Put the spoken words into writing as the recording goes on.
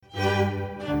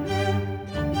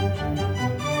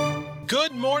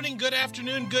Good morning, good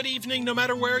afternoon, good evening, no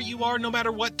matter where you are, no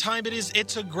matter what time it is,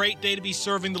 it's a great day to be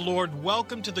serving the Lord.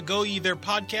 Welcome to the Go Ye There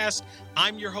podcast.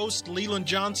 I'm your host, Leland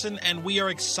Johnson, and we are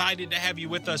excited to have you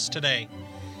with us today.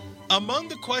 Among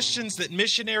the questions that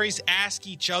missionaries ask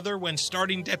each other when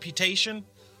starting deputation,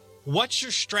 what's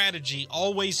your strategy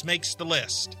always makes the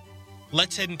list.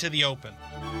 Let's head into the open.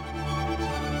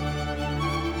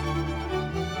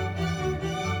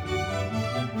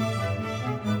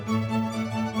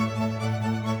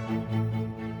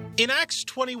 In Acts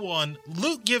 21,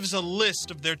 Luke gives a list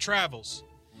of their travels.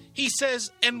 He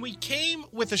says, "And we came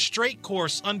with a straight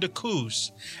course unto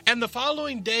Cos, and the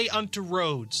following day unto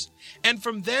Rhodes, and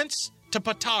from thence to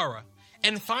Patara.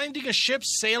 And finding a ship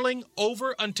sailing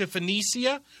over unto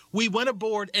Phoenicia, we went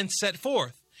aboard and set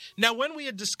forth. Now when we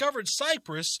had discovered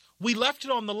Cyprus, we left it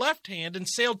on the left hand and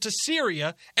sailed to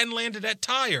Syria and landed at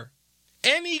Tyre."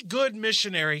 Any good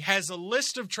missionary has a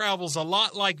list of travels a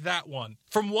lot like that one.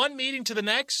 From one meeting to the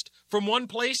next, from one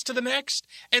place to the next,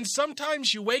 and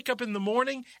sometimes you wake up in the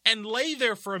morning and lay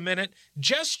there for a minute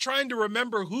just trying to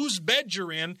remember whose bed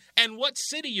you're in and what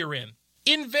city you're in.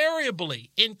 Invariably,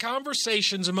 in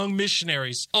conversations among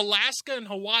missionaries, Alaska and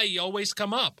Hawaii always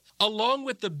come up, along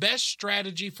with the best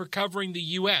strategy for covering the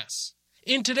U.S.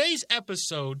 In today's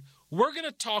episode, we're going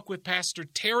to talk with Pastor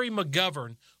Terry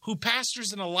McGovern, who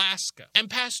pastors in Alaska, and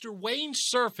Pastor Wayne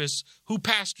Surface, who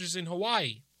pastors in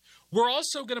Hawaii. We're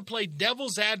also going to play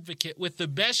devil's advocate with the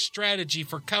best strategy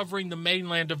for covering the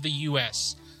mainland of the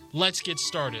U.S. Let's get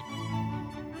started.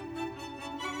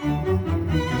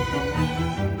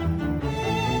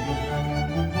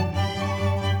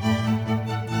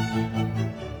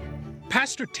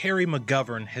 Pastor Terry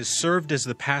McGovern has served as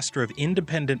the pastor of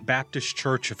Independent Baptist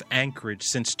Church of Anchorage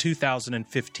since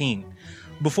 2015.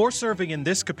 Before serving in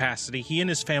this capacity, he and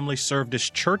his family served as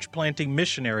church-planting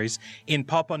missionaries in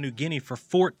Papua New Guinea for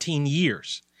 14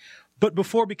 years. But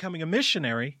before becoming a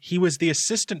missionary, he was the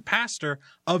assistant pastor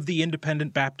of the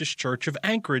Independent Baptist Church of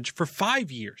Anchorage for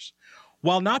 5 years.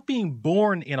 While not being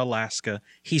born in Alaska,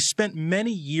 he spent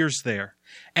many years there.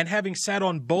 And having sat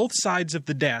on both sides of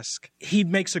the desk, he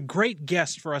makes a great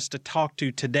guest for us to talk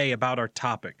to today about our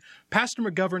topic. Pastor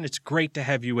McGovern, it's great to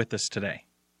have you with us today.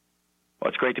 Well,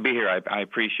 it's great to be here. I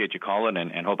appreciate you calling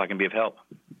and hope I can be of help.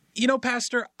 You know,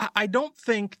 Pastor, I don't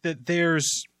think that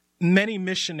there's many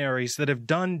missionaries that have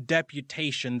done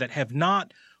deputation that have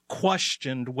not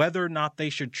questioned whether or not they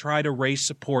should try to raise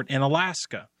support in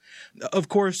Alaska. Of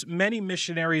course, many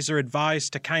missionaries are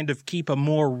advised to kind of keep a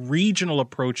more regional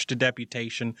approach to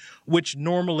deputation, which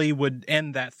normally would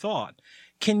end that thought.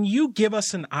 Can you give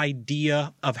us an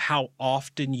idea of how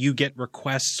often you get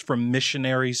requests from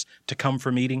missionaries to come for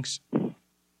meetings?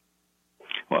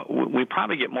 Well, we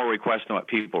probably get more requests than what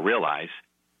people realize.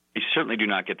 We certainly do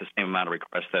not get the same amount of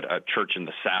requests that a church in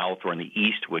the South or in the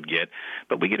East would get,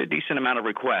 but we get a decent amount of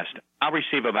requests. I'll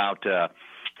receive about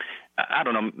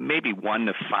maybe 1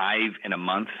 to 5 in a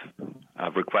month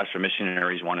of requests for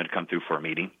missionaries wanting to come through for a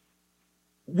meeting.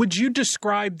 Would you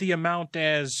describe the amount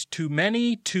as too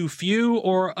many, too few,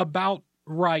 or about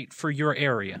right for your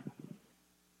area?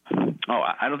 Oh,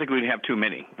 I don't think we'd have too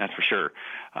many, that's for sure.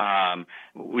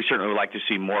 We certainly would like to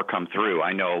see more come through.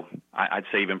 I know, I'd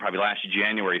say even probably last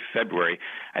January, February,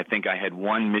 I think I had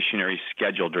one missionary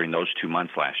scheduled during those 2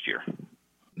 months last year.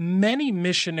 Many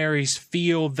missionaries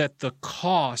feel that the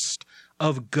cost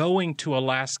of going to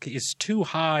Alaska is too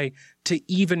high to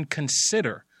even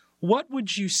consider. What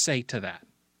would you say to that?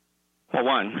 Well,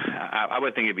 one, I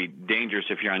would think it'd be dangerous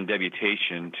if you're on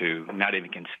deputation to not even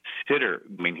consider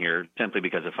coming here simply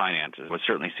because of finances. I would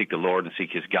certainly seek the Lord and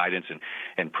seek His guidance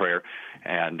and prayer.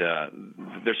 And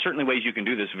there's certainly ways you can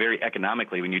do this very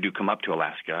economically when you do come up to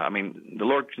Alaska. I mean, the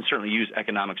Lord can certainly use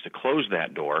economics to close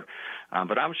that door,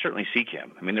 but I would certainly seek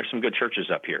Him. I mean, there's some good churches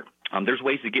up here. There's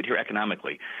ways to get here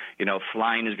economically. You know,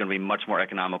 flying is going to be much more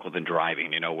economical than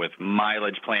driving, with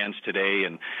mileage plans today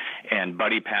and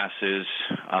buddy passes.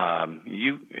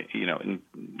 And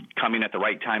coming at the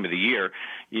right time of the year,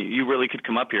 you really could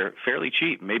come up here fairly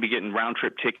cheap, maybe getting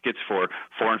round-trip tickets for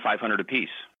 $400 and $500 apiece.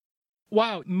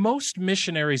 Wow, most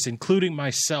missionaries, including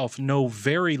myself, know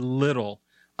very little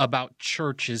about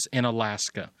churches in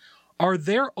Alaska. Are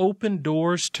there open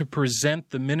doors to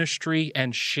present the ministry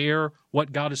and share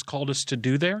what God has called us to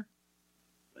do there?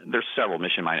 there's several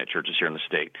mission-minded churches here in the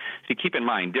state. See, keep in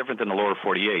mind, different than the lower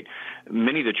 48,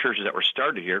 many of the churches that were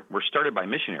started here were started by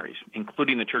missionaries,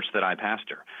 including the church that I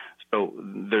pastor. So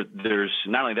there's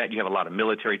not only that, you have a lot of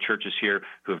military churches here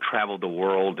who have traveled the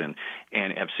world and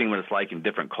have seen what it's like in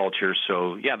different cultures.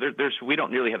 So, yeah, we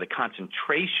don't nearly have the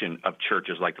concentration of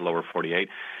churches like the lower 48.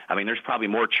 I mean, there's probably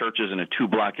more churches in a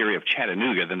 2-block area of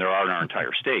Chattanooga than there are in our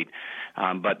entire state.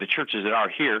 But the churches that are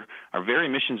here are very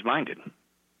missions-minded.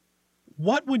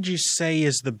 What would you say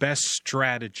is the best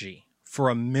strategy for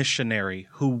a missionary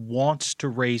who wants to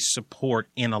raise support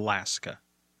in Alaska?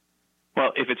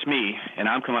 Well, if it's me and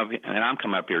I'm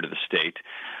coming up here to the state,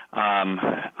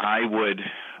 I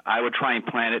would try and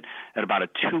plan it at about a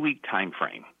 2-week time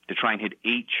frame to try and hit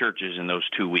 8 churches in those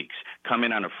 2 weeks. Come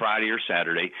in on a Friday or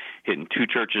Saturday, hitting 2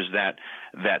 churches that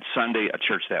Sunday, a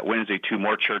church that Wednesday, 2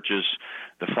 more churches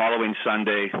the following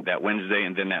Sunday, that Wednesday,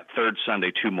 and then that third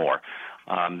Sunday, 2 more.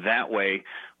 That way,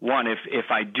 one,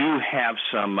 if I do have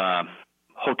some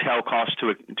hotel costs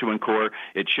to incur,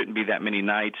 it shouldn't be that many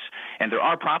nights. And there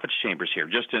are prophets chambers here.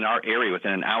 Just in our area,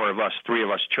 within an hour of us, 3 of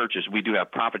us churches, we do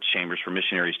have prophets chambers for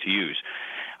missionaries to use.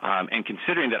 And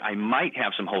considering that I might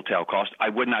have some hotel costs, I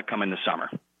would not come in the summer.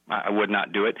 I would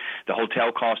not do it. The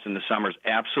hotel cost in the summer is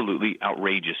absolutely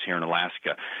outrageous here in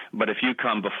Alaska. But if you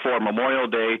come before Memorial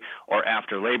Day or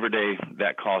after Labor Day,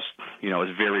 that cost,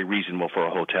 is very reasonable for a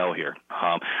hotel here.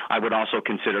 I would also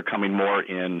consider coming more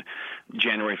in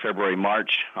January, February,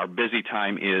 March. Our busy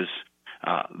time is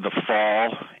the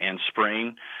fall and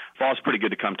spring. Fall is pretty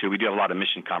good to come to. We do have a lot of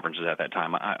mission conferences at that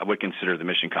time. I would consider the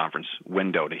mission conference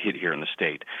window to hit here in the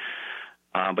state.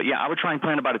 But yeah, I would try and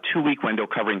plan about a 2-week window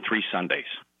covering 3 Sundays.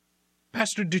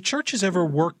 Pastor, do churches ever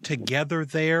work together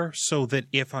there so that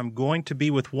if I'm going to be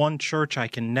with one church, I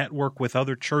can network with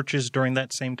other churches during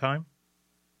that same time?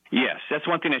 Yes, that's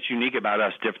one thing that's unique about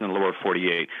us, different than the lower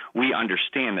 48. We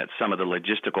understand that some of the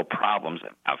logistical problems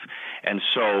have. And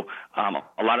so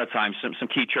a lot of times, some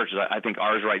key churches, I think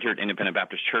ours right here at Independent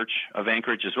Baptist Church of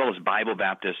Anchorage, as well as Bible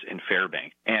Baptist in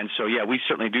Fairbanks. And so, yeah, we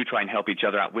certainly do try and help each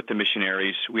other out with the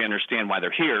missionaries. We understand why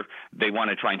they're here. They want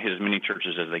to try and hit as many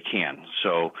churches as they can.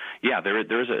 So, yeah, there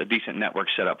is a decent network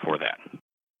set up for that.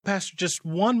 Pastor, just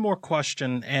one more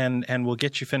question, and we'll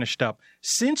get you finished up.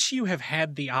 Since you have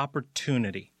had the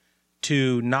opportunity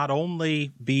to not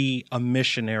only be a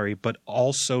missionary, but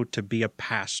also to be a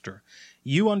pastor,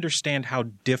 you understand how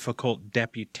difficult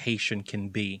deputation can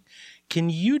be. Can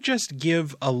you just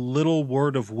give a little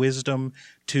word of wisdom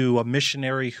to a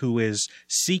missionary who is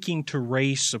seeking to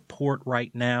raise support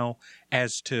right now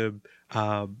as to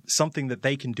something that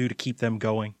they can do to keep them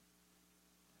going?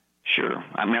 Sure.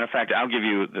 As a matter of fact, I'll give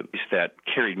you the piece that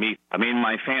carried me.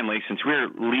 My family, since we were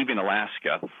leaving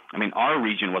Alaska, our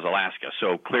region was Alaska,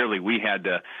 so clearly we had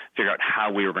to figure out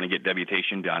how we were going to get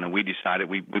deputation done, and we decided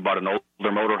we bought an older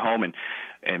motorhome,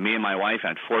 and me and my wife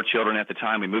had 4 children at the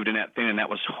time. We moved in that thing, and that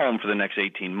was home for the next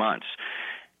 18 months.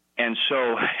 And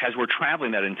so as we're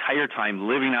traveling that entire time,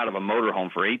 living out of a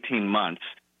motorhome for 18 months,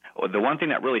 the one thing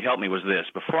that really helped me was this.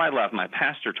 Before I left, my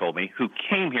pastor told me, who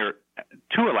came here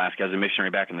to Alaska as a missionary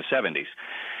back in the 70s,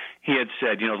 he had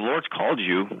said, the Lord's called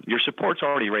you. Your support's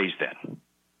already raised then.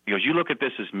 He goes, you look at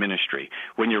this as ministry.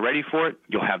 When you're ready for it,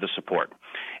 you'll have the support.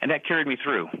 And that carried me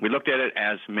through. We looked at it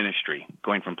as ministry,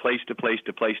 going from place to place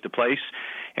to place to place.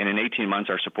 And in 18 months,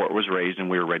 our support was raised and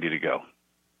we were ready to go.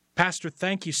 Pastor,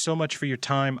 thank you so much for your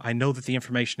time. I know that the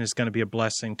information is going to be a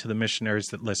blessing to the missionaries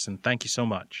that listen. Thank you so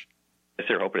much. Yes,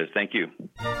 sir. Hope it is. Thank you.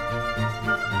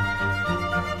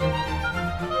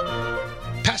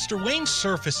 Pastor Wayne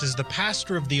Surface is the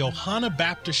pastor of the Ohana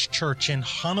Baptist Church in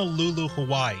Honolulu,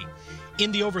 Hawaii.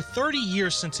 In the over 30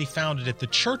 years since he founded it, the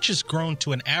church has grown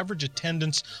to an average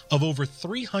attendance of over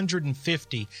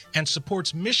 350 and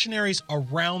supports missionaries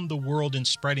around the world in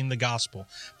spreading the gospel.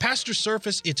 Pastor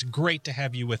Surface, it's great to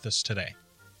have you with us today.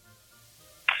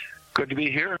 Good to be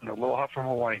here, and aloha from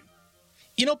Hawaii.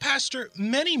 Pastor,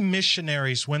 many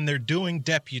missionaries, when they're doing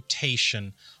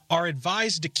deputation, are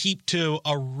advised to keep to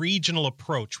a regional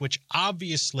approach, which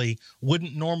obviously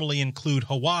wouldn't normally include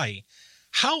Hawaii.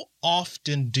 How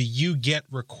often do you get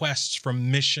requests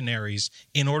from missionaries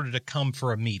in order to come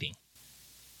for a meeting?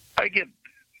 I get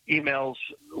emails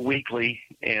weekly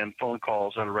and phone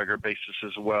calls on a regular basis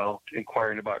as well,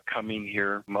 inquiring about coming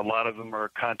here. A lot of them are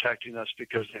contacting us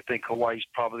because they think Hawaii's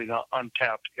probably an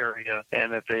untapped area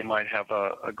and that they might have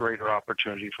a greater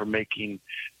opportunity for making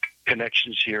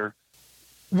connections here.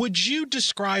 Would you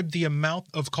describe the amount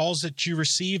of calls that you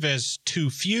receive as too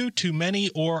few, too many,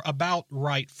 or about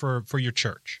right for your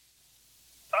church?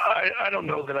 I don't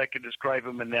know that I could describe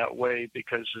them in that way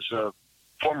because as a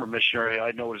former missionary,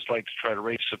 I know what it's like to try to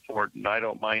raise support, and I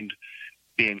don't mind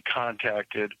being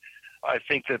contacted. I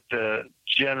think that the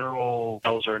general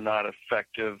emails are not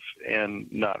effective and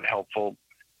not helpful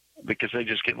because they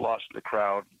just get lost in the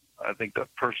crowd. I think the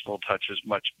personal touch is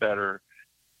much better,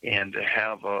 and to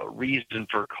have a reason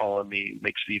for calling me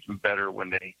makes it even better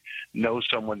when they know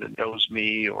someone that knows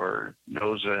me or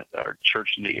knows our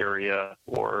church in the area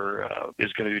or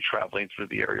is going to be traveling through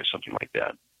the area, something like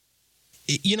that.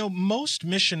 You know, most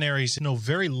missionaries know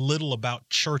very little about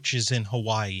churches in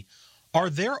Hawaii. Are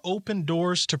there open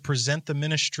doors to present the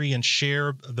ministry and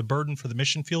share the burden for the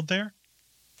mission field there?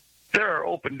 There are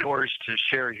open doors to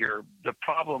share here. The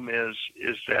problem is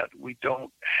that we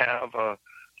don't have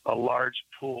a large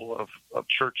pool of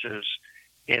churches,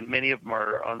 and many of them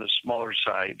are on the smaller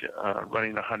side,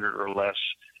 running 100 or less.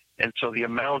 And so the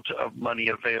amount of money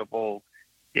available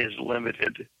is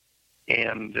limited,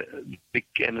 and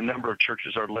the number of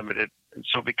churches are limited. And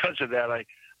so because of that,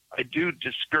 I do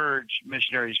discourage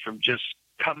missionaries from just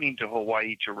coming to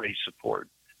Hawaii to raise support.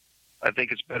 I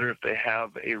think it's better if they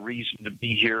have a reason to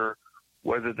be here,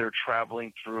 whether they're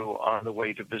traveling through on the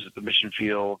way to visit the mission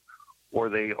field, or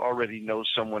they already know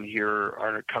someone here,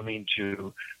 are coming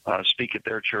to speak at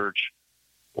their church,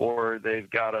 or they've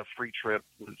got a free trip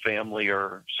with family,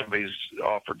 or somebody's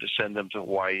offered to send them to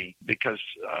Hawaii, because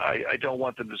I don't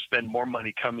want them to spend more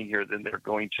money coming here than they're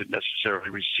going to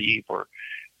necessarily receive or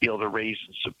be able to raise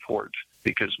and support,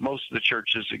 because most of the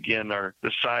churches, again, are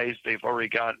the size. They've already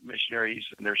got missionaries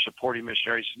and they're supporting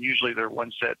missionaries, and usually they're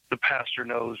ones that the pastor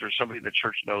knows or somebody in the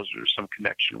church knows there's some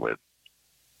connection with.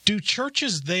 Do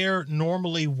churches there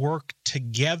normally work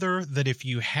together, that if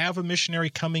you have a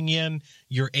missionary coming in,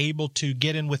 you're able to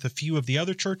get in with a few of the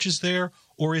other churches there,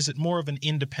 or is it more of an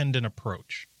independent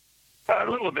approach? A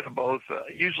little bit of both.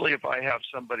 Usually if I have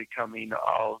somebody coming,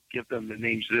 I'll give them the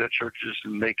names of the churches,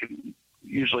 and they can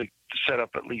usually set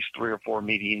up at least 3 or 4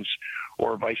 meetings,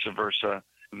 or vice versa.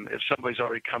 If somebody's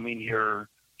already coming here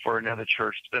for another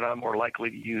church, then I'm more likely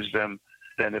to use them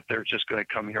than if they're just going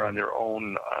to come here on their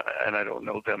own and I don't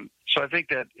know them. So I think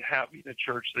that having a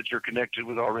church that you're connected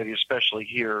with already, especially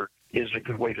here, is a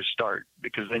good way to start,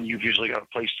 because then you've usually got a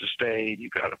place to stay,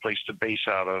 you've got a place to base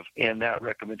out of, and that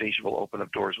recommendation will open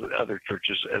up doors with other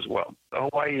churches as well.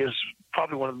 Hawaii is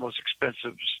probably one of the most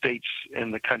expensive states in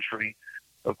the country.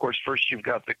 Of course, first you've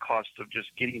got the cost of just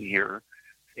getting here,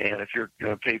 and if you're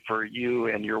going to pay for you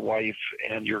and your wife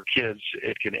and your kids,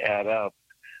 it can add up.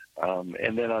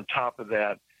 And then on top of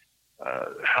that,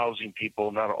 housing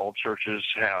people. Not all churches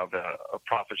have a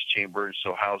prophets chamber,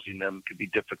 so housing them can be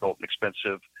difficult and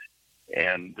expensive.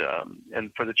 And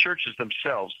for the churches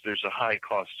themselves, there's a high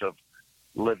cost of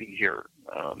living here.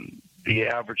 The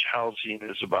average housing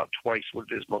is about twice what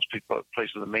it is most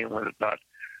places on the mainland, if not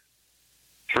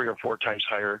 3 or 4 times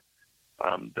higher.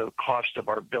 The cost of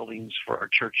our buildings for our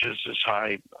churches is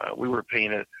high. We were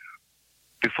paying it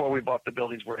before we bought the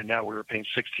buildings we're in now. We were paying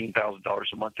 $16,000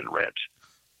 a month in rent.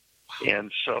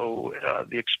 And so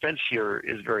the expense here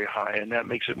is very high, and that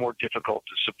makes it more difficult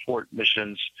to support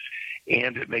missions,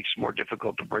 and it makes it more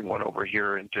difficult to bring one over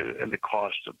here and the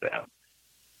cost of that.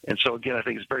 And so, again, I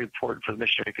think it's very important for the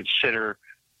missionary to consider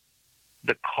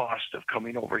the cost of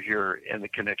coming over here and the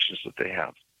connections that they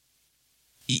have.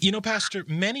 You know, Pastor,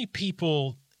 many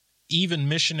people, even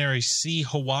missionaries, see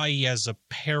Hawaii as a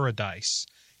paradise.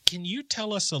 Can you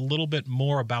tell us a little bit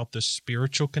more about the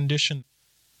spiritual condition?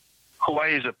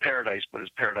 Hawaii is a paradise, but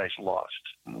it's paradise lost.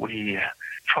 We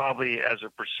probably, as a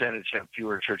percentage, have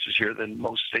fewer churches here than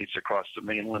most states across the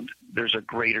mainland. There's a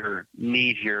greater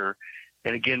need here.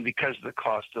 And again, because of the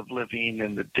cost of living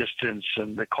and the distance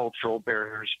and the cultural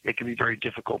barriers, it can be very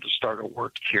difficult to start a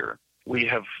work here. We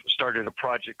have started a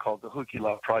project called the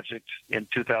Hukila Project in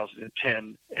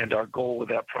 2010, and our goal with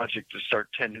that project is to start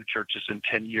 10 new churches in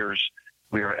 10 years.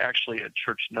 We are actually at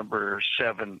church number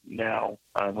 7 now.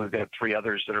 We've got 3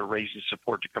 others that are raising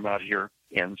support to come out here,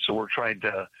 and so we're trying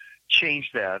to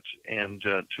change that and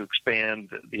to expand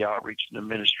the outreach and the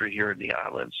ministry here in the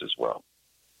islands as well.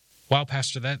 Wow,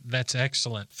 Pastor, that's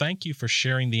excellent. Thank you for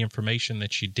sharing the information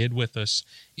that you did with us.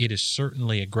 It is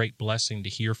certainly a great blessing to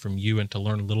hear from you and to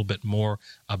learn a little bit more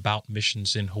about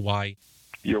missions in Hawaii.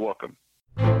 You're welcome.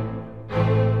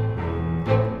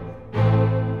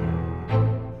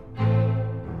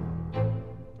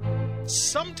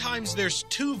 Sometimes there's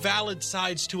 2 valid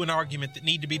sides to an argument that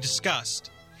need to be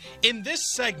discussed. In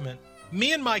this segment,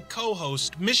 me and my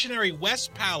co-host, missionary Wes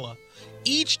Pala,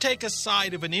 each take a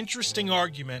side of an interesting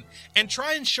argument and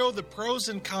try and show the pros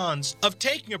and cons of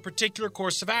taking a particular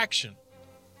course of action.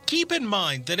 Keep in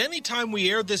mind that anytime we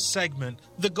air this segment,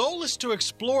 the goal is to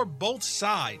explore both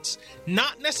sides,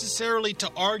 not necessarily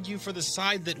to argue for the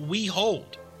side that we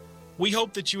hold. We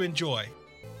hope that you enjoy.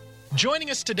 Joining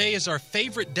us today is our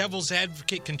favorite devil's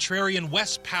advocate contrarian,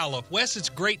 Wes Palla. Wes, it's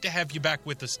great to have you back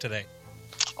with us today.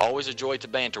 Always a joy to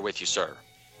banter with you, sir.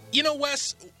 You know,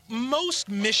 Wes, most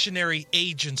missionary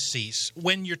agencies,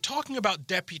 when you're talking about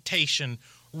deputation,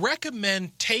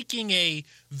 recommend taking a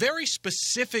very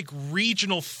specific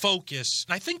regional focus.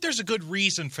 And I think there's a good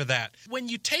reason for that. When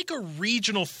you take a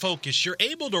regional focus, you're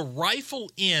able to rifle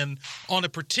in on a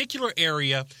particular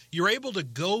area. You're able to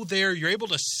go there. You're able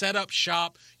to set up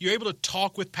shop. You're able to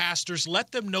talk with pastors,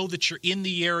 let them know that you're in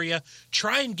the area,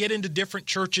 try and get into different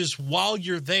churches while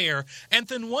you're there. And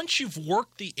then once you've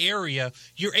worked the area,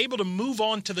 you're able to move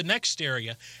on to the next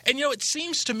area. And, you know, it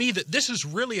seems to me that this is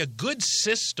really a good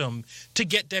system to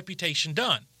get deputation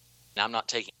done. Now, I'm not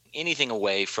taking anything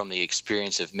away from the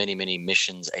experience of many, many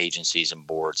missions agencies and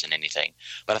boards and anything,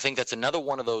 but I think that's another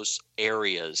one of those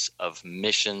areas of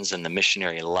missions and the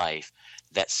missionary life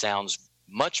that sounds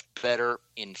much better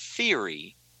in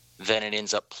theory than it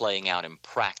ends up playing out in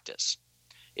practice.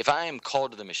 If I am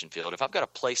called to the mission field, if I've got a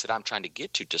place that I'm trying to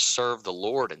get to serve the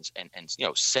Lord and you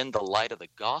know, send the light of the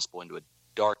gospel into a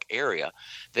dark area,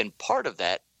 then part of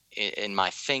that in my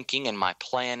thinking and my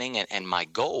planning and my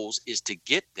goals is to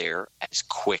get there as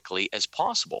quickly as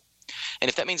possible. And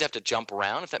if that means I have to jump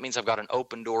around, if that means I've got an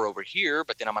open door over here,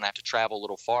 but then I'm going to have to travel a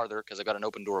little farther because I've got an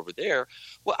open door over there,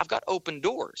 well, I've got open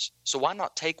doors. So why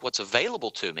not take what's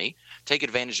available to me, take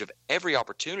advantage of every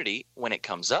opportunity when it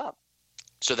comes up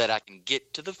so that I can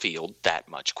get to the field that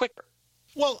much quicker?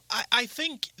 Well, I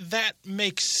think that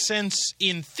makes sense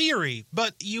in theory,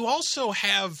 but you also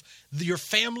have your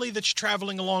family that's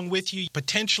traveling along with you.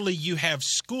 Potentially you have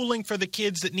schooling for the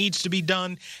kids that needs to be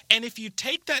done. And if you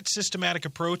take that systematic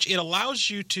approach, it allows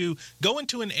you to go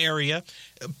into an area,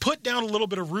 put down a little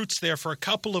bit of roots there for a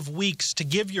couple of weeks to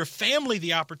give your family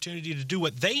the opportunity to do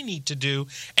what they need to do,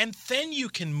 and then you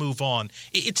can move on.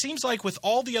 It seems like with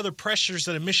all the other pressures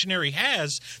that a missionary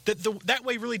has, that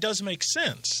way really does make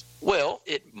sense. Well,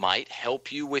 it might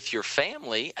help you with your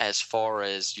family as far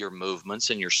as your movements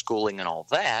and your schooling and all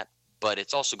that, but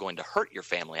it's also going to hurt your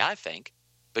family, I think,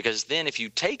 because then if you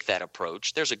take that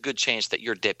approach, there's a good chance that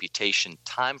your deputation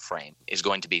time frame is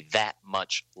going to be that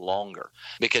much longer.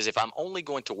 Because if I'm only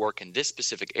going to work in this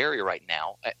specific area right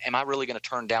now, am I really going to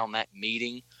turn down that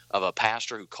meeting of a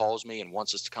pastor who calls me and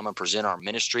wants us to come and present our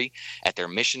ministry at their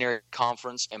missionary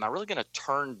conference? Am I really going to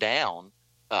turn down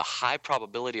a high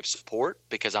probability of support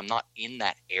because I'm not in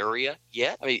that area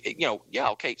yet? I mean, you know, yeah,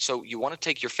 okay, so you want to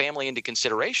take your family into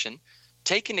consideration.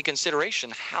 Take into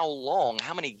consideration how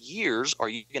many years are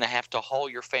you going to have to haul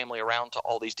your family around to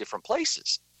all these different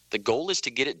places? The goal is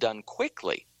to get it done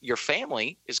quickly. Your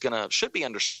family should be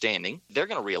understanding. They're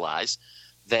going to realize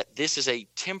that this is a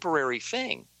temporary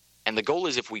thing. And the goal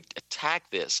is if we attack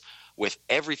this with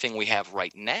everything we have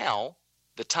right now,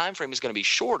 the time frame is going to be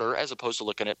shorter as opposed to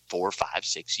looking at 4, 5,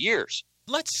 6 years.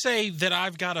 Let's say that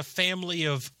I've got a family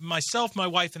of myself, my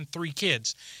wife, and 3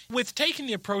 kids. With taking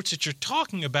the approach that you're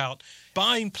talking about,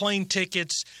 buying plane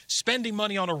tickets, spending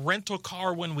money on a rental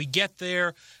car when we get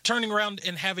there, turning around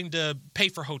and having to pay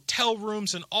for hotel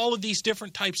rooms and all of these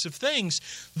different types of things,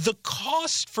 the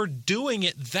cost for doing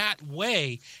it that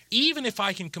way, even if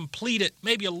I can complete it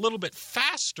maybe a little bit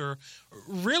faster,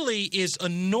 really is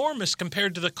enormous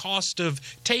compared to the cost of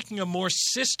taking a more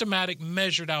systematic,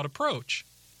 measured-out approach.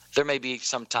 There may be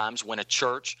some times when a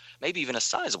church, maybe even a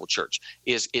sizable church,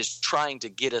 is trying to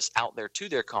get us out there to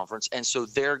their conference, and so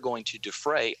they're going to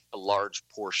defray a large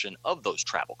portion of those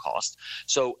travel costs.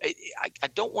 So I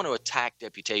don't want to attack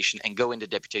deputation and go into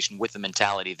deputation with the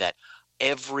mentality that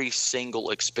every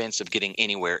single expense of getting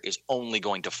anywhere is only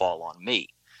going to fall on me.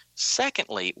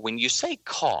 Secondly, when you say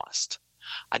cost,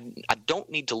 I don't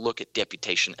need to look at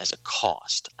deputation as a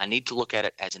cost. I need to look at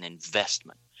it as an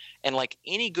investment. And like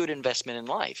any good investment in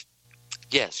life,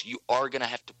 yes, you are going to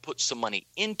have to put some money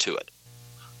into it.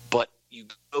 But you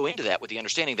go into that with the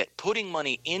understanding that putting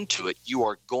money into it, you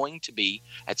are going to be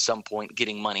at some point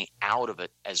getting money out of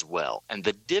it as well. And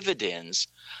the dividends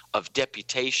of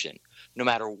deputation, no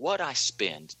matter what I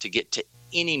spend to get to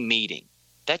any meeting,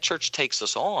 that church takes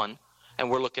us on, and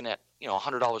we're looking at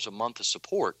 $100 a month of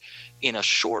support. In a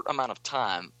short amount of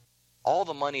time, all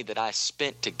the money that I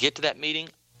spent to get to that meeting,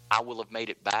 I will have made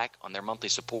it back on their monthly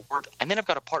support. And then I've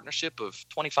got a partnership of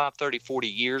 25, 30, 40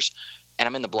 years, and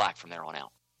I'm in the black from there on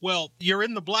out. Well, you're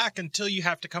in the black until you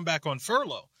have to come back on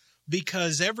furlough.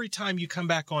 because every time you come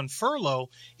back on furlough,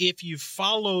 if you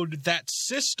followed that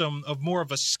system of more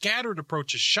of a scattered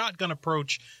approach, a shotgun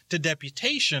approach to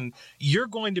deputation, you're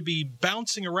going to be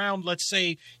bouncing around. Let's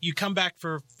say you come back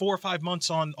for 4 or 5 months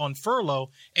on furlough,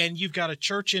 and you've got a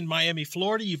church in Miami,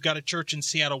 Florida, you've got a church in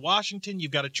Seattle, Washington,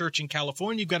 you've got a church in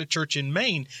California, you've got a church in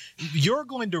Maine. You're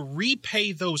going to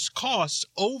repay those costs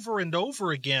over and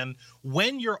over again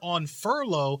when you're on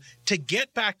furlough to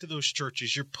get back to those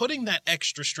churches. You're putting that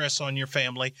extra stress on your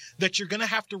family that you're going to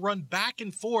have to run back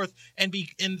and forth, and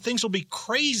things will be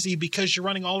crazy because you're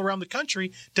running all around the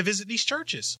country to visit these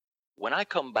churches. When I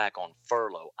come back on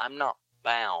furlough, I'm not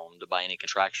bound by any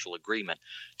contractual agreement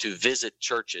to visit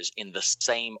churches in the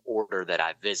same order that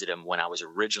I visited them when I was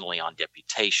originally on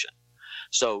deputation.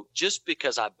 So just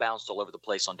because I bounced all over the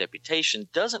place on deputation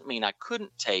doesn't mean I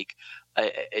couldn't take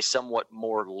a somewhat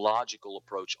more logical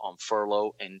approach on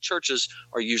furlough, and churches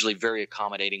are usually very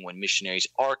accommodating when missionaries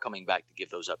are coming back to give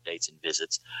those updates and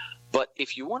visits. But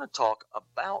if you want to talk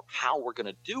about how we're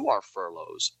going to do our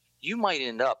furloughs, you might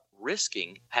end up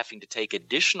risking having to take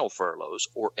additional furloughs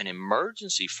or an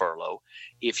emergency furlough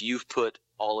if you've put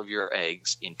all of your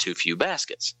eggs in too few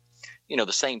baskets. You know,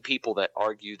 the same people that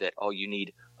argue that, you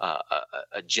need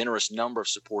a generous number of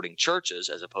supporting churches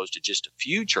as opposed to just a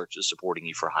few churches supporting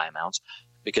you for high amounts,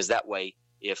 because that way,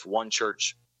 if one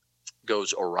church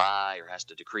goes awry or has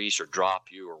to decrease or drop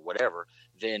you or whatever,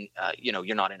 then,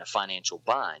 you're not in a financial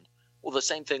bind. Well, the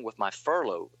same thing with my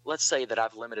furlough. Let's say that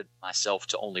I've limited myself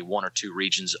to only 1 or 2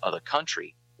 regions of the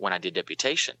country when I did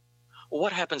deputation. Well,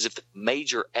 what happens if the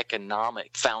major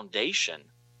economic foundation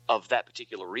of that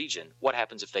particular region, what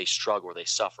happens if they struggle or they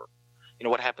suffer?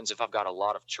 What happens if I've got a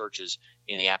lot of churches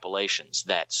in the Appalachians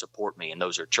that support me, and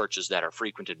those are churches that are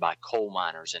frequented by coal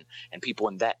miners and people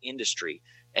in that industry.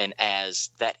 And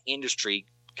as that industry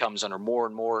comes under more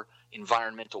and more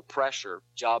environmental pressure,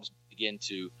 jobs begin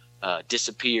to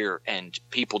disappear, and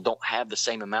people don't have the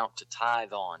same amount to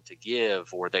tithe on, to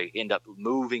give, or they end up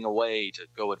moving away to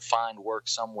go and find work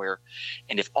somewhere.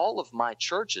 And if all of my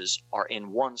churches are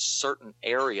in one certain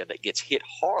area that gets hit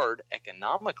hard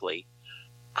economically,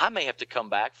 I may have to come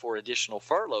back for additional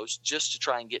furloughs just to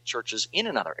try and get churches in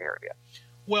another area.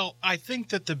 Well, I think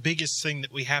that the biggest thing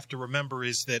that we have to remember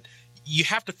is that you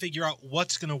have to figure out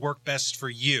what's going to work best for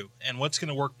you and what's going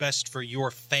to work best for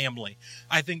your family.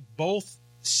 I think both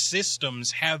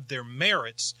systems have their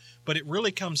merits, but it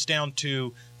really comes down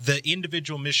to the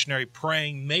individual missionary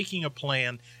praying, making a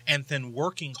plan, and then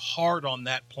working hard on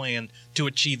that plan to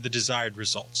achieve the desired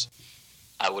results.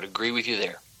 I would agree with you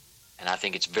there. And I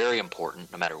think it's very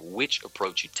important, no matter which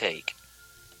approach you take,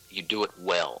 you do it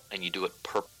well and you do it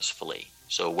purposefully.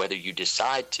 So whether you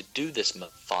decide to do this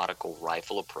methodical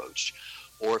rifle approach,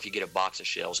 or if you get a box of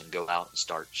shells and go out and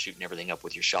start shooting everything up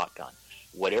with your shotgun,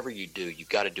 whatever you do, you've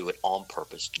got to do it on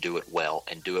purpose, to do it well,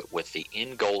 and do it with the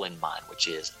end goal in mind, which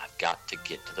is, I've got to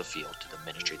get to the field, to the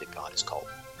ministry that God has called.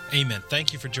 Amen.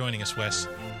 Thank you for joining us, Wes.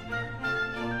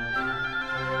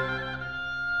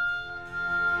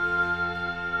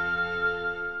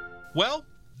 Well,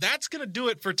 that's going to do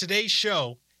it for today's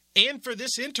show and for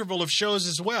this interval of shows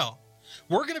as well.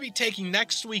 We're going to be taking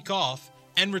next week off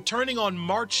and returning on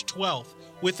March 12th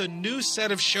with a new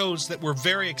set of shows that we're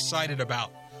very excited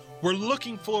about. We're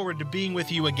looking forward to being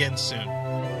with you again soon.